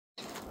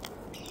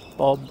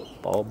Bob,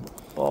 Bob,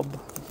 Bob,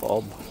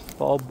 Bob,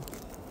 Bob.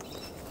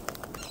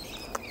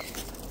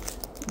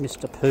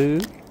 Mr. Pooh.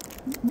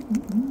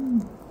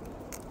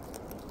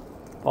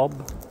 Bob,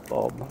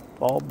 Bob,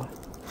 Bob.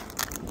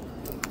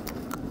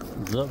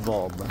 The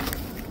Bob.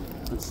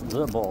 It's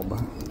the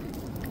Bob.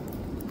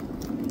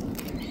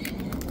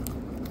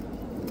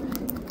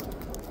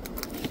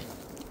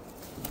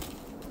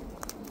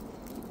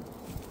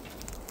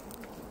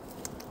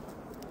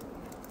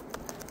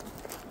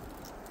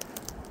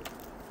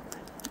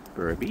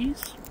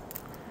 Birbs.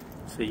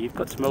 So you've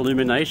got some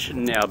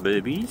illumination now,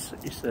 Birbs.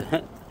 Is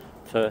that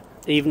for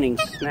evening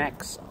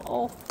snacks?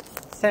 Oh,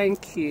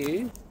 thank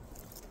you.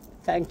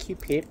 Thank you,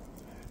 Pip.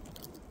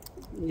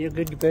 You're a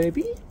good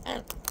Birbie?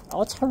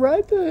 Oh, it's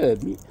hello,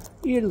 Birb.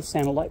 You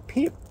sound like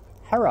Pip.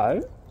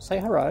 Hello. Say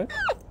hello.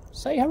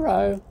 Say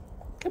hello.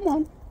 Come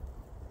on.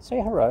 Say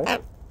hello.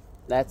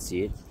 That's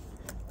it.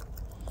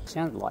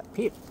 Sounded like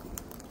Pip.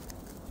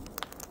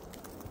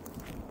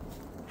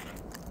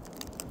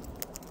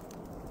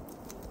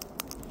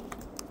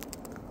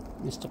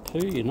 Mr.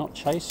 Pooh, you're not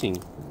chasing.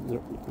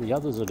 The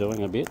others are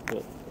doing a bit,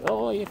 but...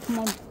 Oh, yeah, come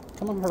on.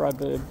 Come on, hurrah,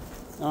 Birb.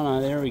 Oh,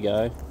 no, there we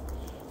go.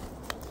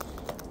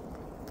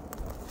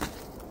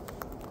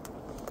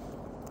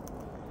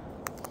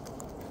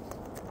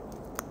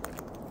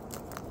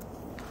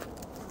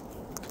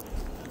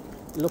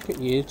 Look at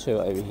you two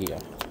over here,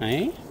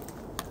 eh?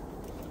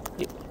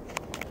 Yep.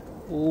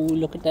 Oh,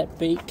 look at that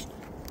beak.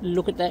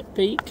 Look at that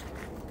beak.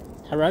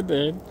 Hurrah,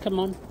 Birb. Come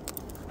on.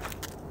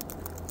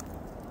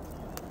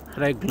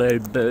 Hello,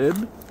 globe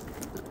Birb.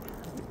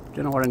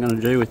 Don't know what I'm going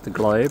to do with the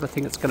globe. I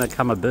think it's going to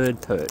come a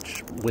bird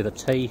perch with a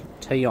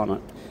T on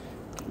it.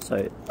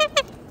 So,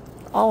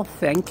 oh,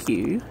 thank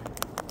you.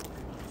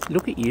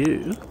 Look at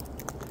you.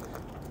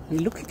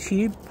 And look at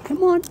you.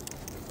 Come on.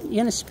 You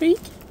going to speak?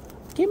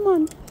 Come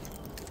on.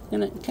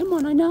 Come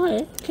on, I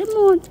know. Come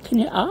on. Can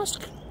you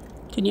ask?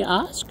 Can you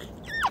ask?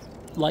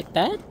 Like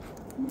that?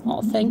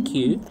 Oh, thank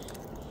you.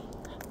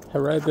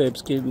 Hurrah,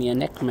 Birbs giving me a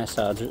neck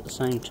massage at the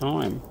same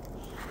time.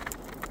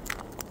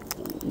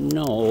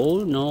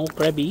 No,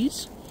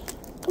 grabbies.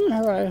 Come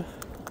on, hurrah.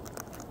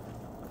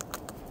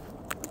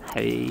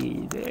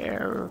 Hey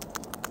there.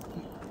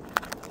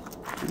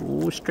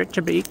 Oh, stretch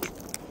a beak.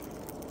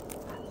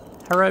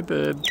 Hurrah,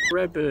 Birb.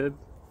 Hurrah, Birb.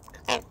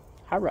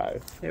 Hurrah.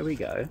 There we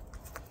go.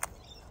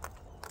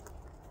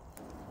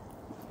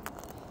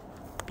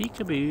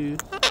 Peekaboo.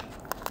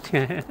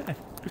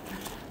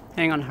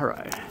 Hang on,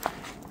 hurrah.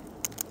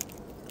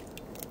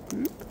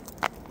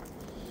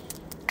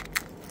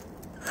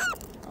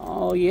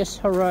 Oh, yes,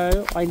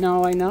 hurrah. I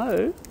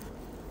know.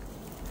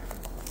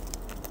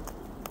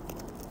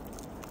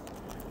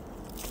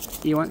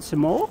 You want some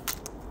more?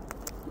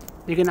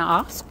 You're going to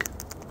ask?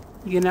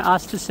 You're going to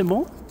ask for some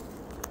more?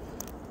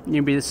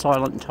 You'll be the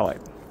silent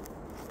type.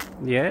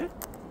 Yeah?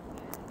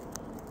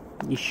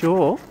 You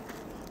sure?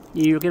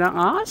 You're going to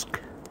ask?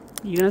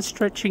 You're going to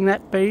stretching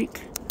that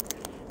beak?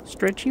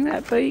 Stretching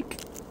that beak?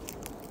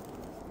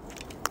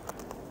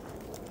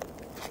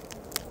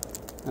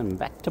 And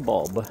back to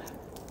Bob.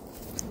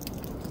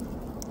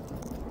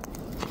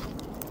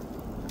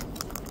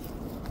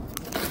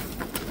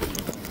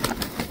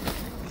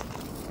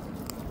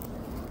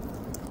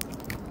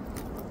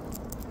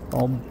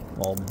 Bob,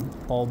 Bob,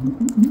 Bob,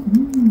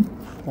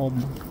 Bob,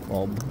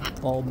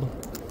 Bob, Bob.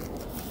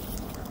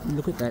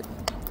 Look at that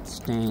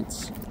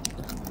stance.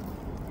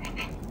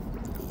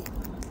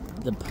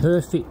 The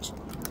perfect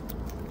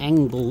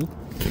angle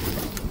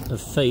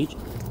of feet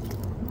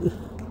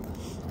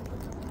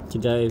to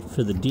go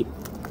for the dip.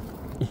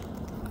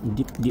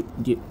 Dip, dip,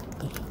 dip.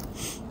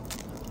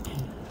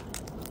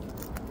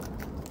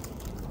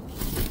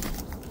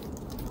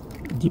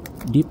 Dip,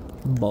 dip,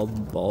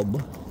 Bob,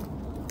 Bob.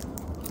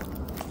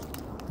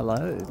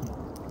 Hello.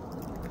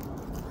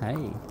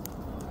 Hey.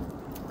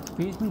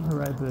 Excuse me,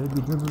 hurrah, Bird.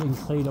 You're dribbling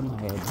seed on my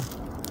head.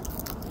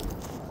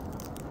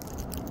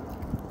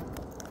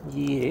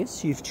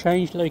 Yes, you've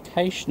changed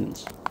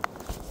locations.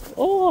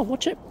 Oh,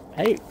 watch it.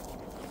 Hey.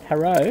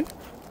 Hurrah.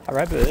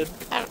 Hurrah, Bird.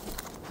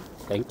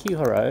 Thank you,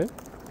 hurrah.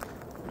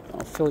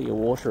 I'll fill your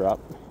water up.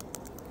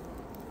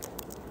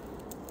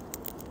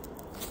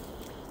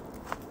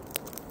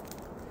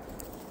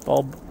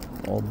 Bob.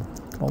 Bob.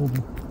 Bob.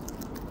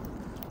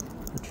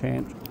 The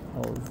chant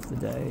of the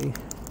day.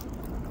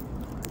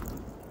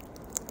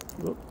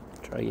 Oop,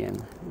 try again.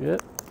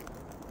 Yep.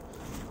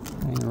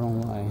 Going the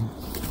wrong way.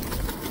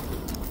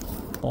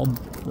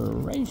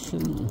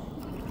 Operation.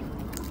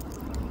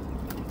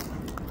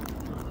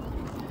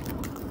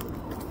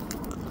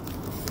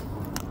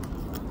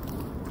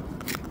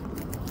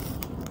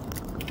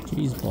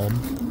 Jeez, Bob.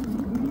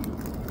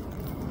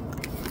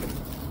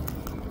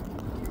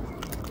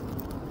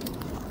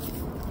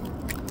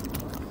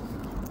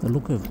 The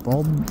look of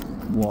Bob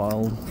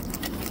while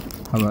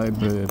hurrah,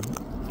 Bird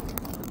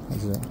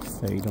has a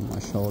feed on my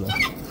shoulder.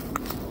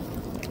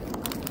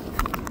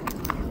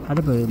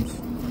 Hello, Birbs.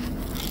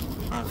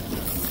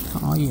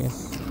 Oh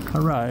yes,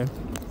 hurrah.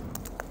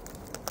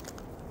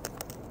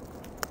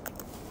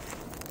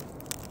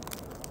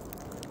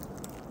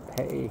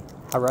 Hey,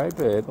 hello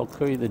Birb, I'll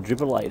call you the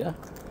dribblator.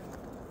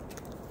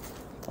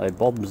 Oh,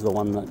 Bob's the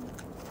one that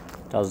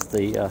does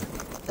the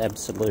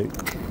absolute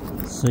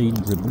seed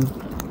dribble.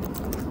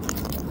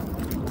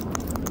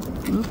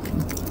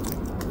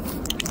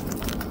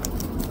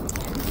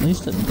 At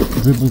least it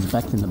dribbles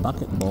back in the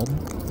bucket, Bob,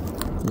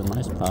 for the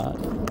most part.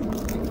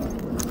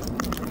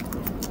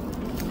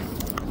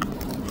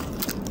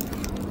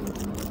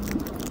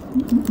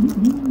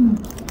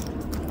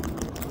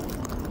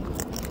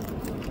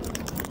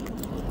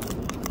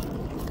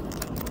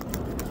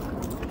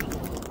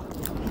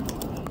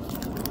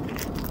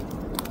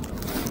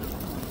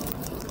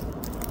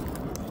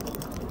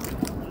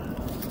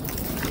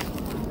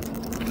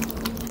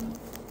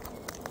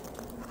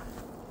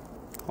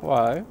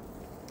 Hello,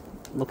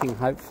 looking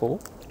hopeful.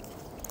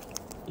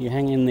 You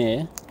hang in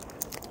there,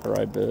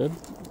 Haro Birb.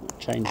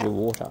 Change your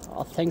water.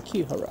 Oh, thank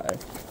you, Haro.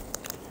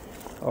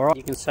 Alright,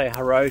 you can say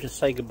Haro to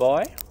say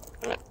goodbye.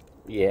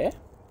 Yeah.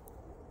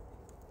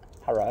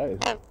 Haro.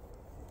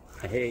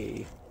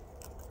 Hey.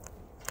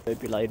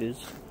 Burbulators.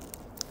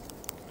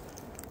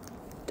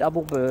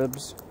 Double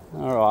Birbs.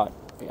 Alright,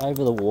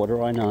 over the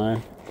water, I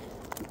know.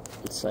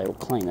 Let's say we'll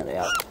clean it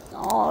out.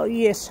 Oh,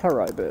 yes,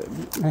 Haro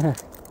Birb.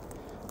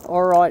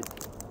 Alright.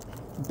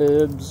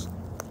 Birbs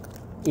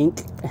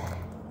Inc.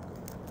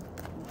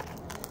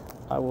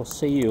 I will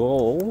see you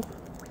all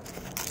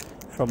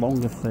for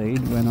longer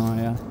feed when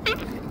I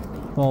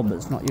Bob,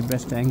 it's not your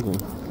best angle.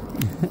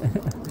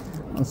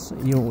 I'll see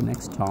you all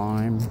next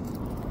time.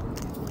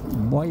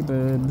 Bye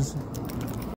Birbs.